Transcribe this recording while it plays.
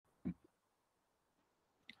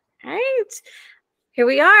All right. Here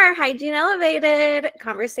we are, Hygiene Elevated,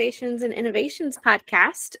 Conversations and Innovations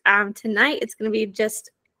podcast. Tonight, it's going to be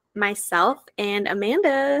just myself and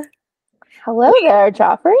Amanda. Hello there,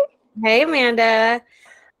 Joffrey. Hey, Amanda.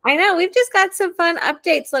 I know, we've just got some fun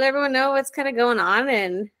updates. Let everyone know what's kind of going on.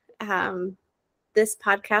 And this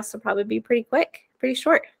podcast will probably be pretty quick, pretty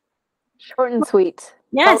short. Short and sweet.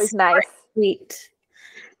 Yes. Always nice. Sweet.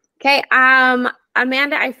 Okay.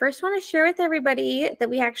 Amanda, I first want to share with everybody that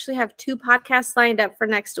we actually have 2 podcasts lined up for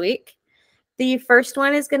next week. The first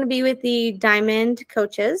one is going to be with the Diamond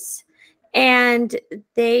coaches, and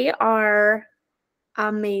they are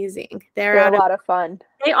amazing. They're a lot of fun.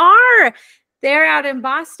 They are. They're out in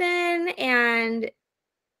Boston, and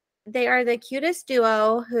they are the cutest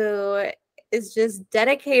duo who is just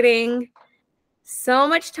dedicating so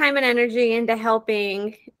much time and energy into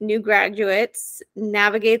helping new graduates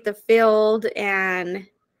navigate the field and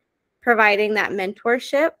providing that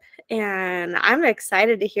mentorship. And I'm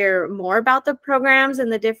excited to hear more about the programs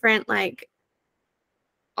and the different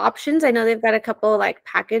options. I know they've got a couple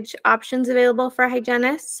package options available for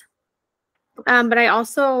hygienists. But I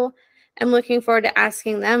also am looking forward to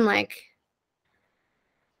asking them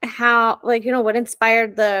how, what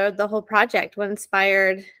inspired the whole project, what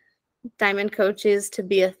inspired Diamond coaches to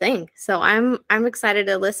be a thing. So I'm excited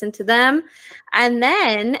to listen to them. And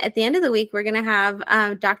then at the end of the week, we're going to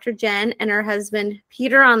have Dr. Jen and her husband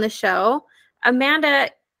Peter on the show. Amanda,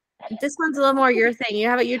 this one's a little more your thing.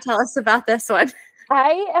 How about you tell us about this one?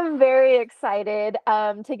 I am very excited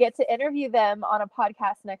to get to interview them on a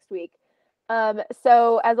podcast next week.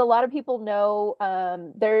 So as a lot of people know,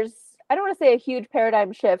 there's, I don't want to say a huge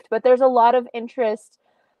paradigm shift, but there's a lot of interest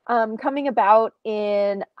coming about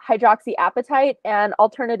in hydroxyapatite and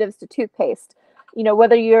alternatives to toothpaste.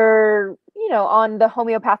 Whether you're, on the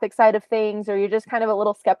homeopathic side of things or you're just kind of a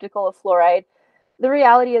little skeptical of fluoride, the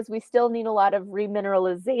reality is we still need a lot of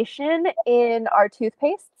remineralization in our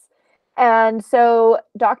toothpastes. And so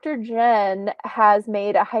Dr. Jen has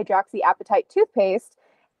made a hydroxyapatite toothpaste.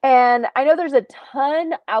 And I know there's a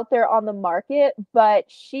ton out there on the market, but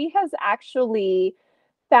she has actually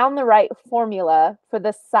found the right formula for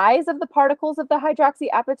the size of the particles of the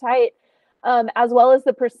hydroxyapatite, as well as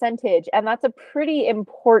the percentage. And that's a pretty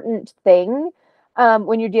important thing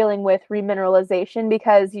when you're dealing with remineralization,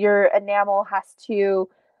 because your enamel has to,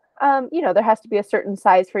 there has to be a certain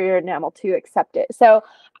size for your enamel to accept it. So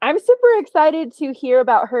I'm super excited to hear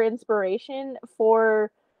about her inspiration for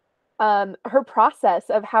her process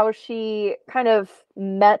of how she kind of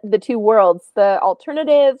met the two worlds, the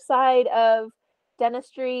alternative side of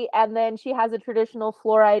dentistry, and then she has a traditional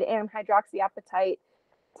fluoride and hydroxyapatite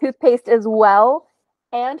toothpaste as well,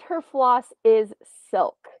 and her floss is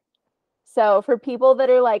silk. So for people that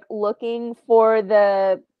are looking for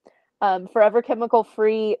the forever chemical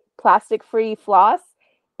free, plastic free floss,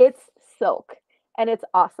 it's silk and it's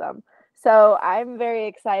awesome. So I'm very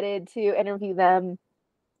excited to interview them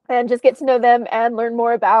and just get to know them and learn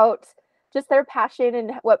more about just their passion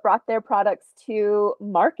and what brought their products to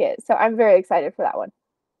market. So I'm very excited for that one.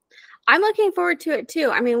 I'm looking forward to it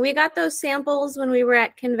too. I mean, we got those samples when we were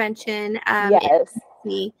at convention. Yes.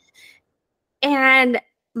 And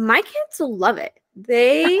my kids will love it.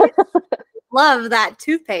 They love that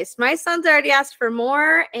toothpaste. My son's already asked for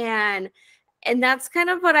more, and that's kind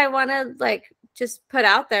of what I want to just put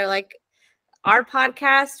out there. Our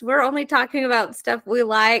podcast, we're only talking about stuff we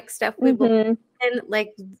like, stuff we believe in,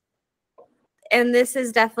 and this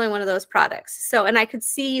is definitely one of those products. So, and I could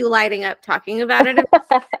see you lighting up talking about it.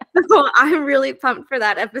 So I'm really pumped for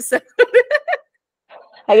that episode.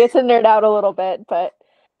 I get to nerd out a little bit, but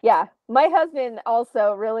yeah, my husband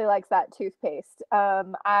also really likes that toothpaste.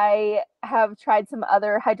 I have tried some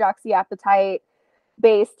other hydroxyapatite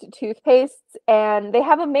based toothpastes, and they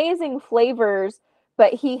have amazing flavors,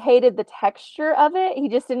 but he hated the texture of it. He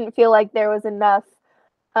just didn't feel like there was enough,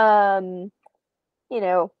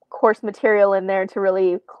 coarse material in there to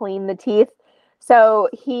really clean the teeth. So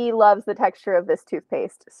he loves the texture of this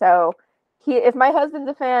toothpaste. So if my husband's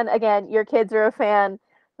a fan, again, your kids are a fan,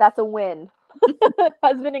 that's a win.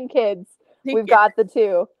 Husband and kids, we've got the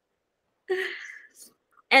two.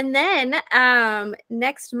 And then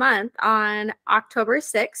next month on October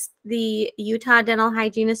 6th, the Utah Dental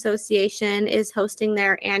Hygiene Association is hosting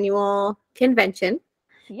their annual convention.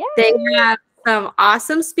 Yay! They have some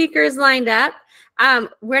awesome speakers lined up.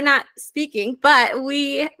 We're not speaking, but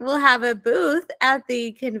we will have a booth at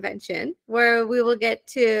the convention where we will get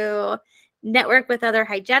to network with other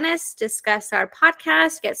hygienists, discuss our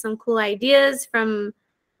podcast, get some cool ideas from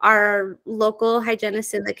our local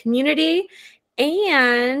hygienists in the community.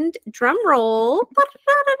 And drum roll,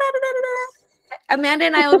 Amanda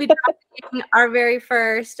and I will be dropping our very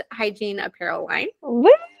first Hygiene apparel line.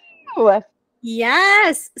 Woo!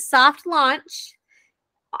 Yes, soft launch.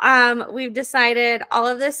 We've decided all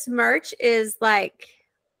of this merch is like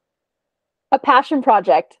a passion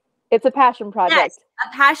project. It's a passion project. Yes,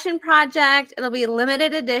 a passion project. It'll be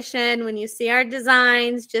limited edition. When you see our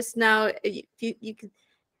designs, just know you can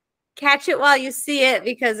catch it while you see it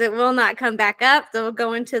because it will not come back up. They'll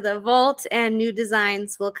go into the vault and new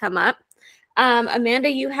designs will come up. Amanda,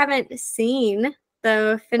 you haven't seen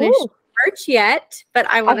the finished merch yet, but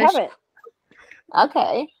I want to. I haven't.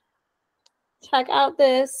 Okay. Check out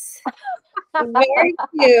this very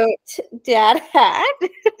cute dad hat.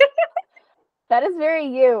 That is very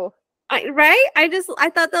you. Right? I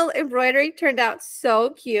thought the embroidery turned out so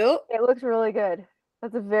cute. It looks really good.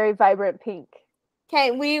 That's a very vibrant pink.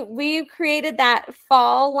 Okay, we created that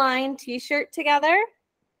fall line t-shirt together.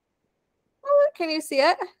 Oh, can you see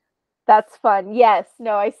it? That's fun. Yes.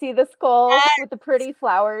 No, I see the skull with the pretty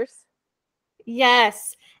flowers.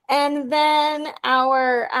 Yes. And then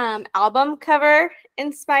our album cover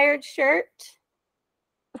inspired shirt.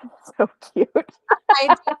 So cute.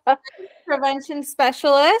 Prevention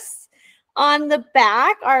specialists. On the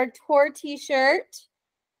back, our tour t-shirt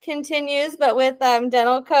continues, but with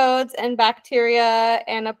dental codes and bacteria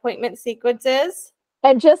and appointment sequences.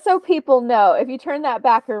 And just so people know, if you turn that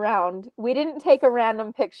back around, we didn't take a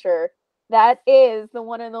random picture. That is the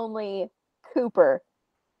one and only Cooper.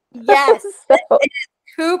 Yes, so. It is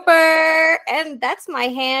Cooper, and that's my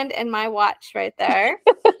hand and my watch right there.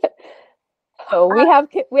 So we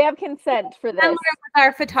have consent for this. With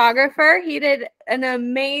our photographer, he did an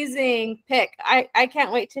amazing pic. I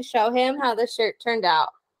can't wait to show him how the shirt turned out.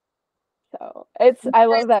 So I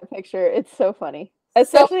love that picture. It's so funny,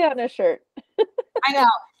 especially on a shirt. I know.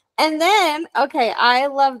 And then, okay, I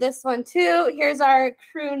love this one too. Here's our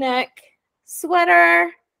crew neck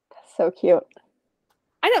sweater. So cute.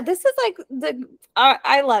 I know, this is like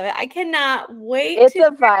I love it. I cannot wait. It's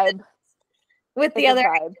a vibe. With the other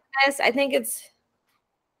ideas, I think it's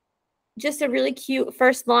just a really cute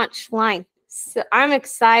first launch line. So I'm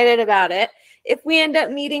excited about it. If we end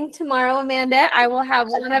up meeting tomorrow, Amanda, I will have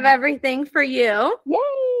one of everything for you.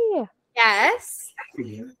 Yay! Yes.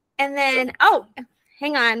 And then, oh,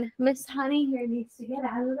 hang on. Miss Honey here needs to get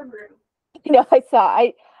out of the room. You know, I saw.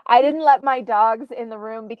 I didn't let my dogs in the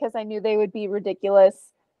room because I knew they would be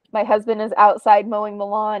ridiculous. My husband is outside mowing the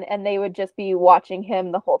lawn, and they would just be watching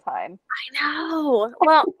him the whole time. I know.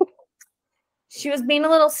 Well, she was being a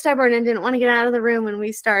little stubborn and didn't want to get out of the room when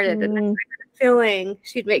we started. And I had a feeling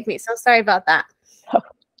she'd make me. So sorry about that.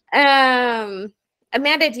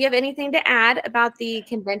 Amanda, do you have anything to add about the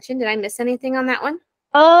convention? Did I miss anything on that one?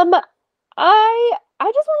 I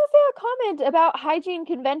just want to say a comment about hygiene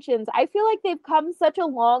conventions. I feel like they've come such a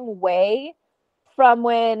long way from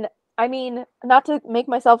when, I mean, not to make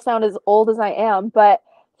myself sound as old as I am, but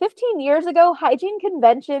 15 years ago, hygiene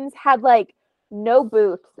conventions had like no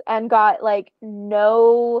booths and got like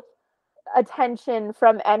no attention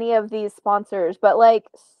from any of these sponsors. But like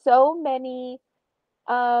so many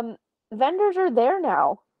vendors are there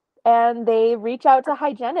now and they reach out to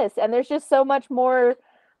hygienists, and there's just so much more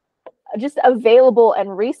just available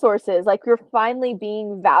and resources. Like you're finally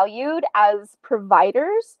being valued as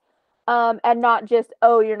providers. And not just,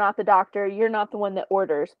 oh, you're not the doctor, you're not the one that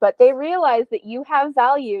orders, but they realize that you have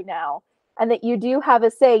value now and that you do have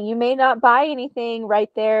a say. You may not buy anything right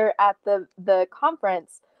there at the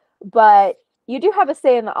conference, but you do have a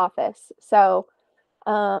say in the office. So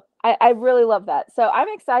I really love that. So I'm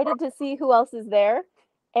excited to see who else is there.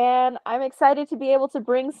 And I'm excited to be able to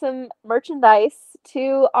bring some merchandise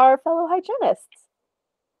to our fellow hygienists.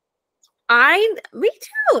 Me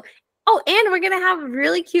too. Oh, and we're going to have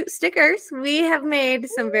really cute stickers. We have made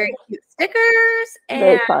some very cute stickers. And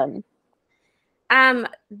very fun.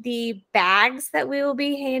 The bags that we will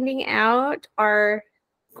be handing out are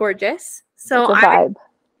gorgeous. So it's a vibe.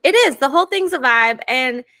 It is. The whole thing's a vibe.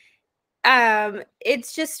 And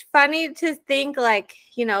it's just funny to think, like,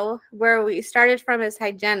 you know, where we started from as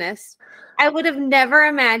hygienists. I would have never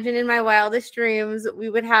imagined in my wildest dreams we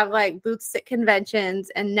would have like booths at conventions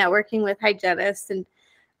and networking with hygienists, and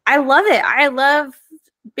I love it. I love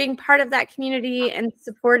being part of that community and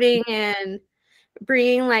supporting and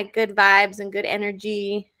bringing like good vibes and good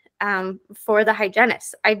energy for the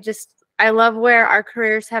hygienists. I love where our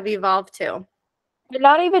careers have evolved to. You're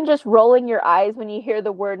not even just rolling your eyes when you hear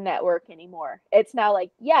the word network anymore. It's now like,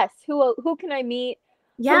 yes, who can I meet?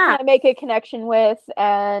 Yeah. Who can I make a connection with?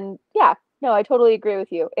 And yeah, no, I totally agree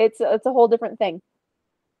with you. It's a whole different thing.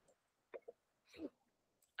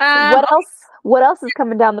 What else is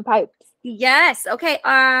coming down the pipes? Yes. Okay.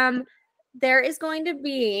 there is going to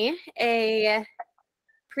be a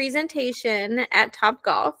presentation at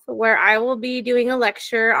Topgolf where I will be doing a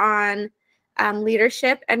lecture on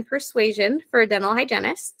leadership and persuasion for dental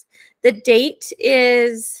hygienists. The date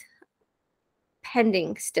is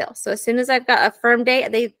pending still. So as soon as I've got a firm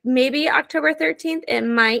date, they maybe October 13th, it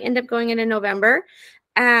might end up going into November.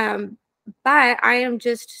 But I am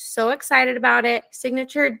just so excited about it.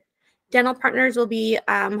 Signature Dental Partners will be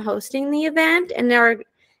hosting the event, and they're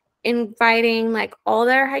inviting like all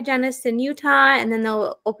their hygienists in Utah, and then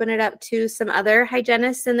they'll open it up to some other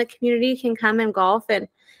hygienists in the community can come and golf and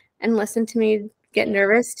listen to me get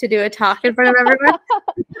nervous to do a talk in front of everyone.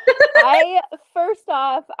 First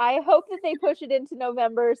off, I hope that they push it into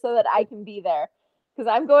November so that I can be there, because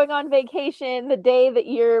I'm going on vacation the day that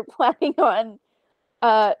you're planning on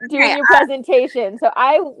doing your presentation. So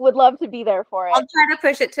I would love to be there for it. I'll try to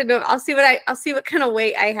push it to I'll see what kind of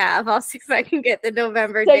weight I have. I'll see if I can get the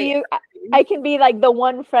November date. I can be like the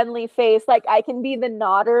one friendly face. Like I can be the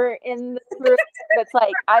nodder in the group that's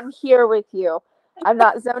like, I'm here with you. I'm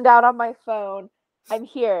not zoned out on my phone. I'm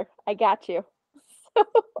here. I got you.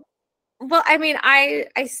 Well, I mean, I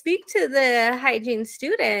speak to the hygiene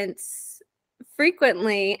students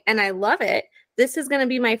frequently, and I love it. This is going to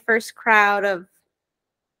be my first crowd of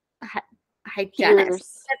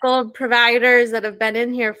hygienists, medical providers that have been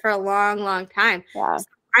in here for a long, long time. Yeah. So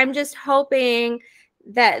I'm just hoping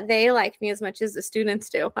that they like me as much as the students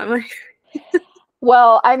do. I'm like,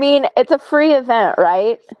 well, I mean, it's a free event,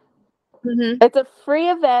 right? Mm-hmm. It's a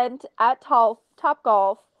free event at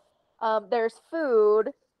Topgolf. There's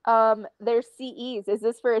food. There's CEs. Is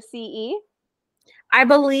this for a CE? I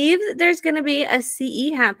believe there's going to be a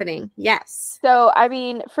CE happening. Yes. So, I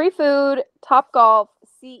mean, free food, Topgolf,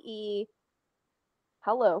 CE.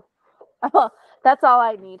 Hello. That's all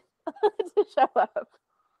I need to show up.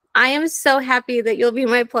 I am so happy that you'll be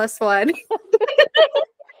my +1.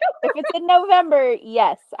 If it's in November,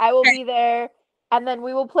 yes, I will be there. And then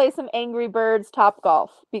we will play some Angry Birds Topgolf,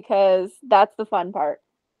 because that's the fun part.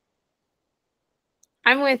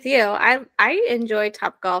 I'm with you. I enjoy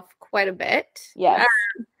Topgolf quite a bit. Yes.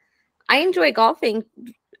 I enjoy golfing,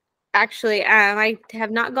 actually. I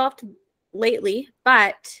have not golfed lately,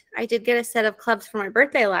 but I did get a set of clubs for my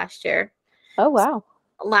birthday last year. Oh, wow.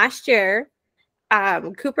 So last year,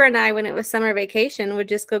 Cooper and I, when it was summer vacation, would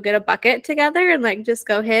just go get a bucket together and like just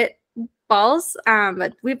go hit balls.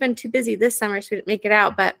 But we've been too busy this summer, so we didn't make it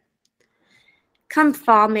out. But come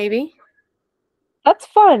fall, maybe. That's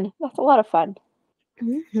fun. That's a lot of fun.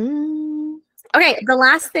 Mm-hmm. Okay, the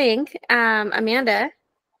last thing, Amanda,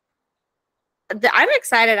 I'm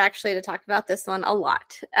excited actually to talk about this one a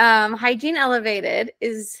lot. Hygiene Elevated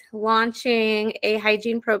is launching a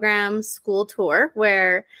hygiene program school tour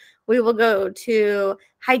where we will go to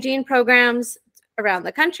hygiene programs around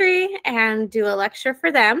the country and do a lecture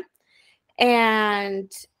for them.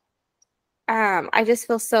 And I just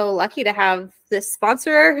feel so lucky to have this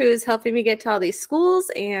sponsor who's helping me get to all these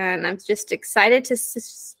schools. And I'm just excited to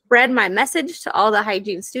spread my message to all the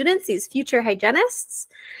hygiene students, these future hygienists.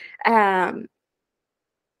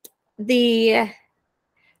 The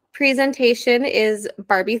presentation is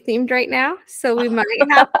Barbie themed right now, so we might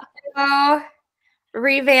have to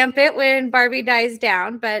revamp it when Barbie dies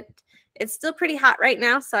down, but it's still pretty hot right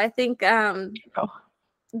now, so I think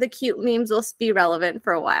the cute memes will be relevant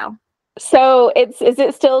for a while. So is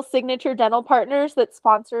it still Signature Dental Partners that's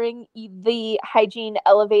sponsoring the Hygiene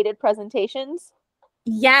Elevated presentations?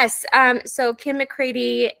 Yes. So Kim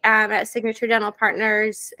McCready at Signature Dental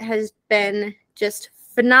Partners has been just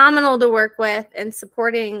phenomenal to work with and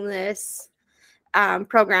supporting this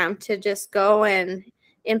program to just go and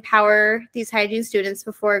empower these hygiene students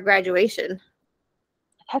before graduation.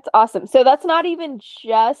 That's awesome. So that's not even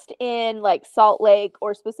just in like Salt Lake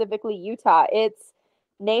or specifically Utah. It's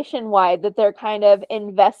nationwide that they're kind of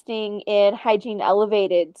investing in Hygiene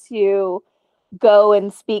Elevated to go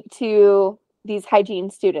and speak to these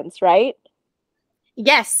hygiene students, right?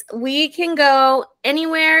 Yes, we can go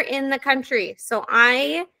anywhere in the country. So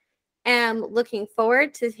I am looking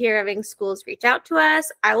forward to having schools reach out to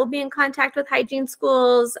us. I will be in contact with hygiene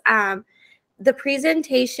schools. The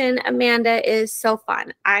presentation, Amanda, is so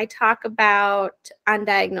fun. I talk about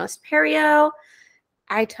undiagnosed perio.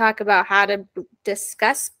 I talk about how to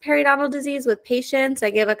discuss periodontal disease with patients.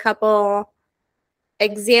 I give a couple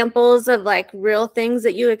examples of like real things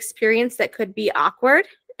that you experience that could be awkward,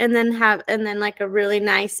 and then like a really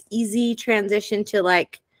nice, easy transition to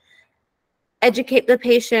like educate the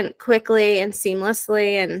patient quickly and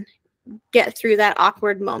seamlessly and get through that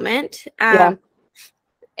awkward moment. Yeah.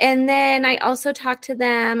 And then I also talked to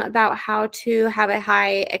them about how to have a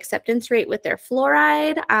high acceptance rate with their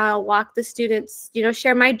fluoride. I'll walk the students,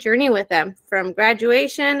 share my journey with them from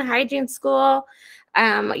graduation, hygiene school.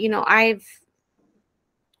 I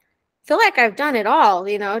feel like I've done it all,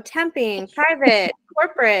 temping, private,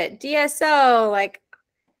 corporate, DSO,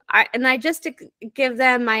 I just give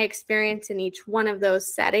them my experience in each one of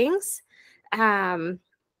those settings. And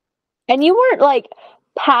you weren't like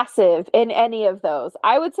passive in any of those.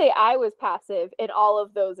 I would say I was passive in all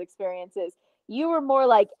of those experiences. You were more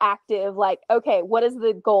like active, like, okay, what is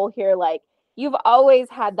the goal here? Like, you've always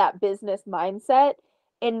had that business mindset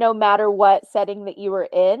in no matter what setting that you were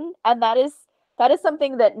in. And that is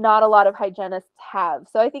something that not a lot of hygienists have.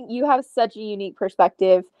 So I think you have such a unique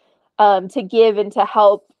perspective to give and to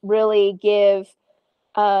help really give.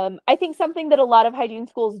 I think something that a lot of hygiene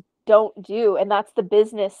schools don't do, and that's the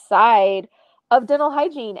business side of dental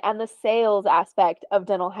hygiene and the sales aspect of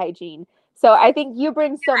dental hygiene. So I think you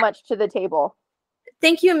bring so much to the table.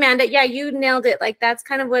 Thank you, Amanda. Yeah, you nailed it. Like, that's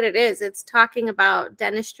kind of what it is. It's talking about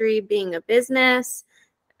dentistry being a business,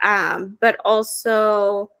 but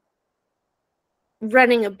also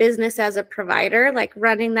running a business as a provider, like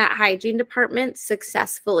running that hygiene department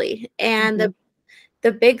successfully. And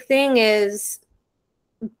the big thing is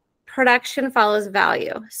production follows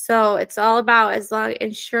value. So it's all about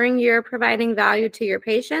ensuring you're providing value to your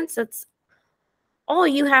patients. That's all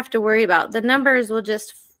you have to worry about. The numbers will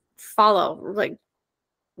just follow like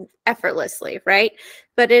effortlessly, right?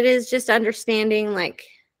 But it is just understanding like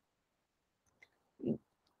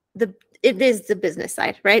it is the business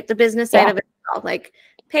side, right? The business side of it all, like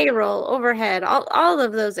payroll, overhead, all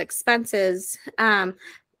of those expenses. And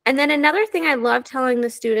then another thing I love telling the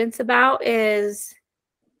students about is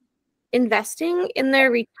investing in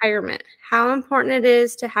their retirement, how important it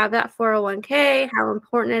is to have that 401k, how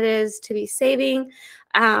important it is to be saving.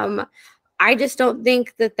 I just don't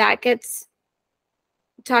think that gets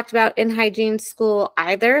talked about in hygiene school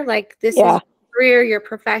either. Like, this is your career, your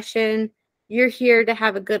profession. You're here to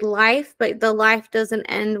have a good life, but the life doesn't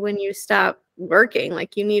end when you stop working.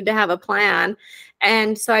 Like, you need to have a plan.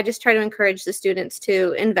 And so I just try to encourage the students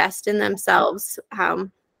to invest in themselves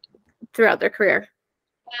throughout their career.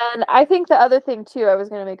 And I think the other thing too, I was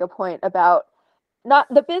going to make a point about not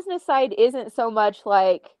the business side isn't so much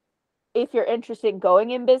like if you're interested in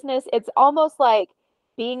going in business, it's almost like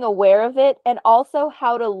being aware of it and also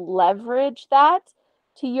how to leverage that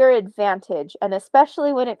to your advantage. And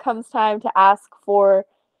especially when it comes time to ask for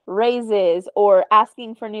raises or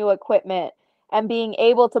asking for new equipment and being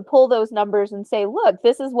able to pull those numbers and say, look,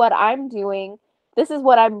 this is what I'm doing. This is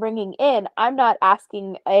what I'm bringing in. I'm not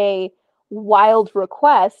asking a wild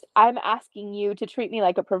request. I'm asking you to treat me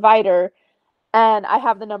like a provider, and I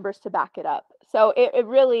have the numbers to back it up. So it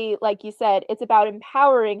really, like you said, it's about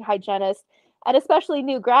empowering hygienists, and especially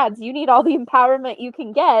new grads. You need all the empowerment you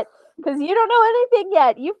can get because you don't know anything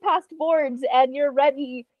yet. You've passed boards and you're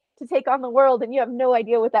ready to take on the world, and you have no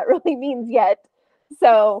idea what that really means yet.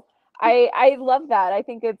 So I love that. I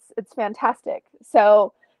think it's fantastic.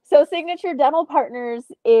 So Signature Dental Partners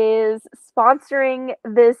is sponsoring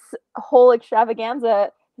this whole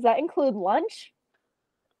extravaganza. Does that include lunch?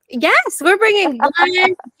 Yes, we're bringing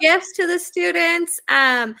lunch, gifts to the students.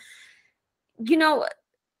 The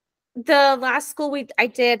last school I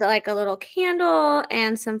did like a little candle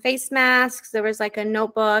and some face masks. There was like a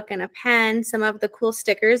notebook and a pen. Some of the cool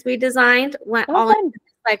stickers we designed went all in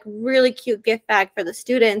like really cute gift bag for the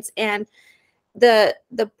students. And the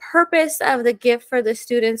purpose of the gift for the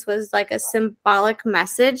students was like a symbolic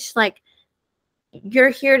message, like, you're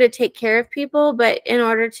here to take care of people, but in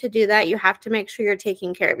order to do that, you have to make sure you're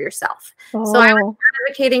taking care of yourself. So I was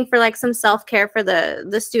advocating for like some self-care for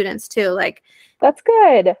the students too. Like, that's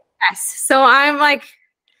good. Yes. So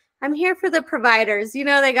I'm here for the providers.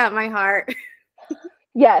 They got my heart.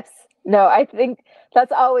 Yes. No, I think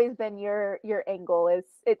that's always been your angle is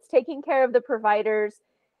it's taking care of the providers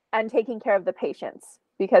and taking care of the patients,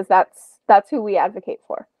 because that's who we advocate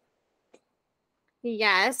for.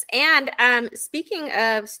 Yes. And speaking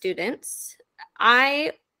of students,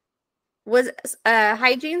 I was a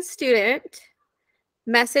hygiene student,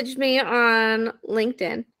 messaged me on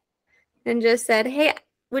LinkedIn and just said, hey,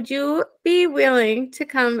 would you be willing to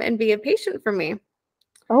come and be a patient for me?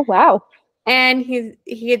 Oh, wow. And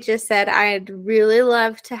he had just said, I'd really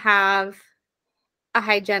love to have a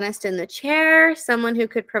hygienist in the chair, someone who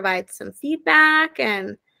could provide some feedback.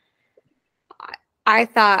 And I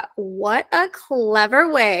thought, what a clever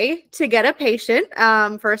way to get a patient.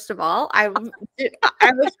 First of all, I wish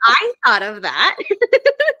I thought of that.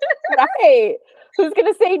 Right. Who's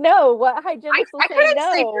gonna say no? What hygienist will I say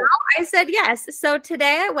couldn't say no? no. I said yes. So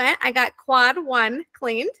today I went. I got quad 1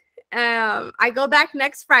 cleaned. I go back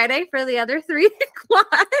next Friday for the other 3 quads.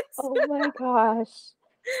 Oh my gosh.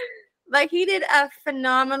 Like, he did a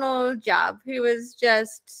phenomenal job. He was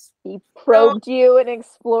just He probed you and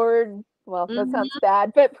explored. Well, that sounds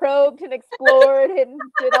bad, but probed and explored and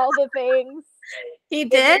did all the things he in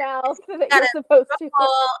did. the mouth that Got you're supposed to.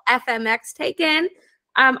 full FMX taken.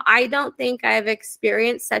 I don't think I've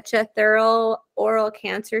experienced such a thorough oral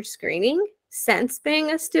cancer screening since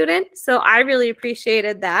being a student. So I really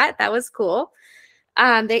appreciated that. That was cool.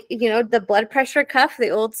 They, the blood pressure cuff, the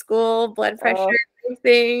old school blood pressure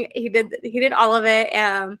thing. He did all of it.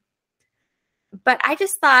 But I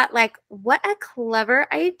just thought, like, what a clever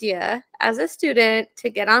idea as a student to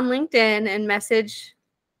get on LinkedIn and message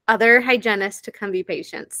other hygienists to come be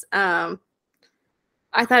patients.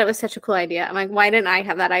 I thought it was such a cool idea. I'm like, why didn't I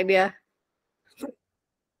have that idea?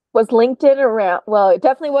 Was LinkedIn around? Well, it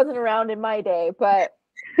definitely wasn't around in my day, but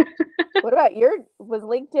what about was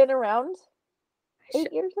LinkedIn around 8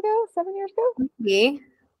 years ago, 7 years ago? Me?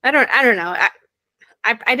 I don't know.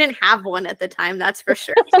 I didn't have one at the time, that's for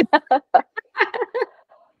sure.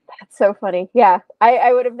 That's so funny. Yeah,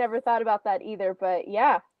 I would have never thought about that either, but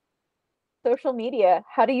yeah. Social media.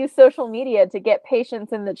 How to use social media to get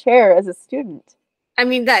patients in the chair as a student. I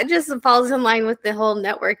mean, that just falls in line with the whole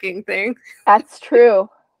networking thing. That's true.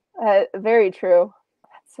 Very true.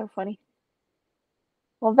 That's so funny.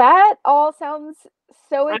 Well, that all sounds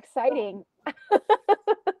so exciting.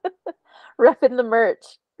 Repping the merch.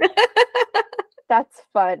 That's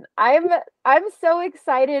fun. I'm so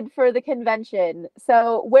excited for the convention.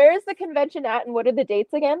 So where is the convention at and what are the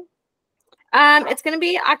dates again? It's going to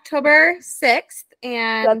be October 6th.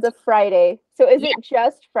 And that's a Friday. So is it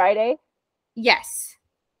just Friday? Yes.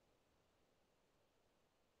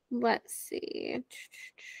 Let's see.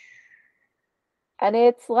 And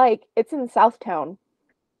it's in Southtown.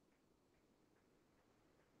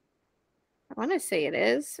 I want to say it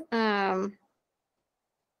is.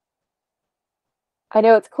 I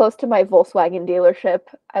know it's close to my Volkswagen dealership.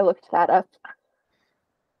 I looked that up.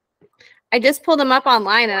 I just pulled them up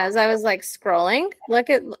online, and as I was like scrolling, look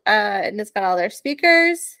at and it's got all their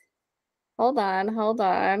speakers. Hold on.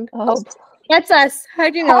 Oh, that's us.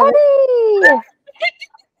 How'd you know? Howdy!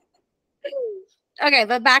 Okay,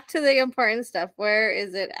 but back to the important stuff. Where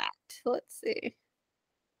is it at? Let's see.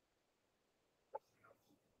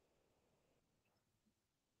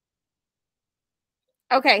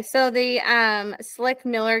 Okay, so the Slick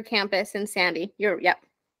Miller campus in Sandy. Yep.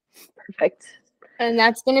 Perfect. And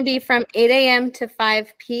that's going to be from 8 a.m. to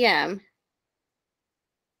 5 p.m.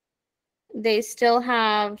 They still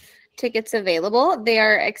have tickets available. They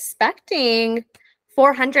are expecting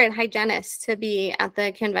 400 hygienists to be at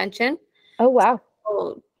the convention. Oh, wow.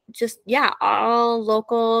 So all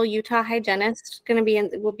local Utah hygienists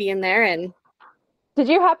will be in there. And did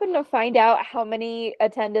you happen to find out how many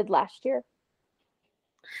attended last year?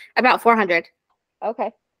 About 400.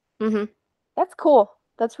 Okay. Mm-hmm. That's cool.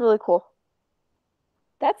 That's really cool.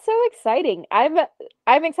 That's so exciting. I'm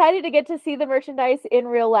excited to get to see the merchandise in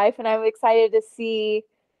real life, and I'm excited to see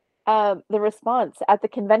the response at the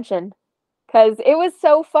convention, because it was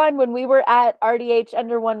so fun when we were at RDH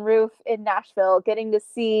Under One Roof in Nashville, getting to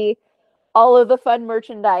see all of the fun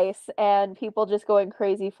merchandise and people just going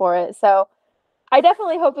crazy for it. So I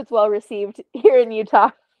definitely hope it's well received here in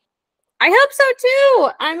Utah. I hope so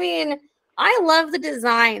too. I mean, I love the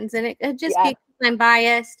designs, and it just because I'm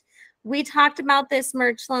biased. We talked about this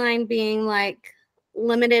merch line being like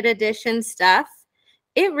limited edition stuff.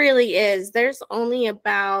 It really is. There's only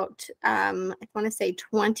about, I want to say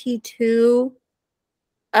 22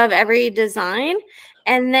 of every design.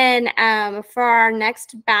 And then for our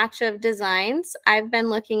next batch of designs, I've been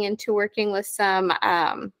looking into working with some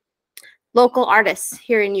local artists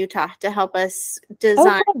here in Utah to help us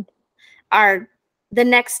design the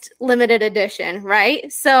next limited edition, right?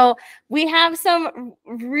 So we have some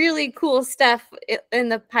really cool stuff in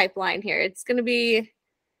the pipeline here. It's going to be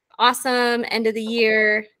awesome. End of the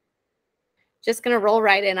year, just going to roll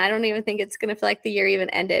right in. I don't even think it's going to feel like the year even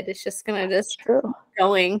ended. It's just going to just keep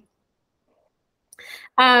going.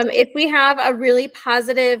 If we have a really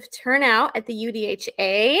positive turnout at the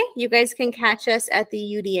UDHA, you guys can catch us at the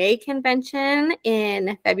UDA convention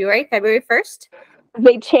in February 1st.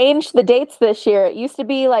 They changed the dates this year. It used to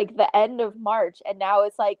be like the end of March, and now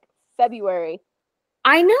it's like February.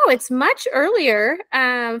 I know, it's much earlier.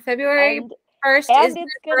 February 1st is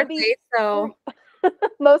it's her birthday, so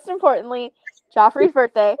most importantly, Joffree's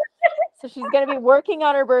birthday. So she's gonna be working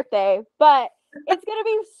on her birthday, but it's gonna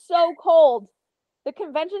be so cold. The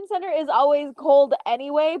convention center is always cold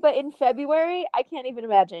anyway, but in February, I can't even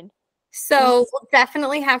imagine. So we'll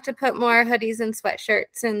definitely have to put more hoodies and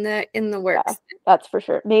sweatshirts in the works. Yeah, that's for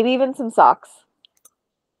sure. Maybe even some socks.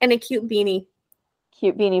 And a cute beanie.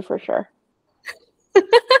 Cute beanie for sure.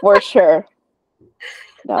 For sure.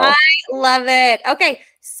 No. I love it. Okay,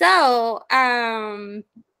 so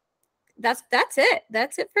that's it.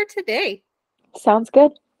 That's it for today. Sounds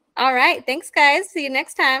good. All right. Thanks, guys. See you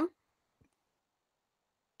next time.